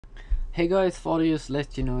Hey guys, thought to just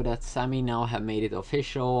let you know that Sammy now have made it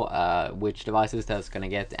official, which devices that's gonna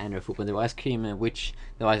get Android 4.0 ice cream and which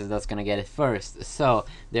devices that's gonna get it first. So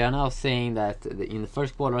they are now saying that in the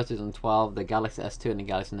first quarter of 2012, the Galaxy S2 and the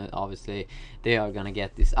Galaxy Note, obviously, they are gonna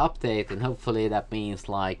get this update, and hopefully that means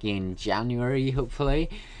like in January, hopefully.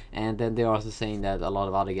 And then they're also saying that a lot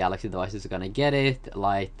of other Galaxy devices are gonna get it,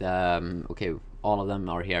 like okay, all of them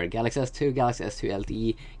are here: Galaxy S2, Galaxy S2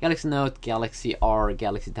 LTE, Galaxy Note, Galaxy R,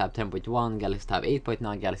 Galaxy Tab 10.1, Galaxy Tab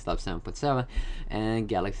 8.9, Galaxy Tab 7.7, and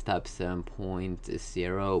Galaxy Tab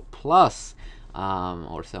 7.0 Plus.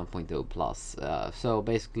 Or 7.0 plus. So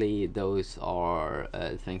basically, those are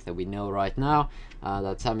things that we know right now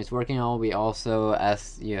that Sam is working on. We also,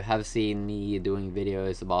 as you have seen me doing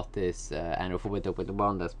videos about this Android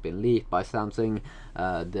 4.0.1 that's been leaked by Samsung,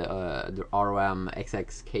 the ROM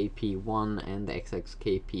XXKP1 and the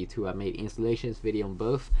XXKP2. I made installations video on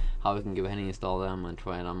both, how we can go ahead and install them and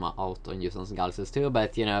try them out on using some Galaxies too.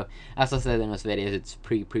 But you know, as I said in those videos, it's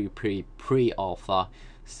pre-alpha,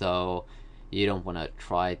 so you don't want to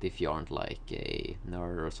try it if you aren't like a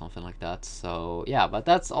nerd or something like that. So yeah, but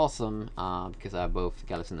that's awesome because I have both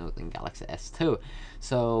Galaxy Note and Galaxy S2.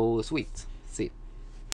 So sweet. See.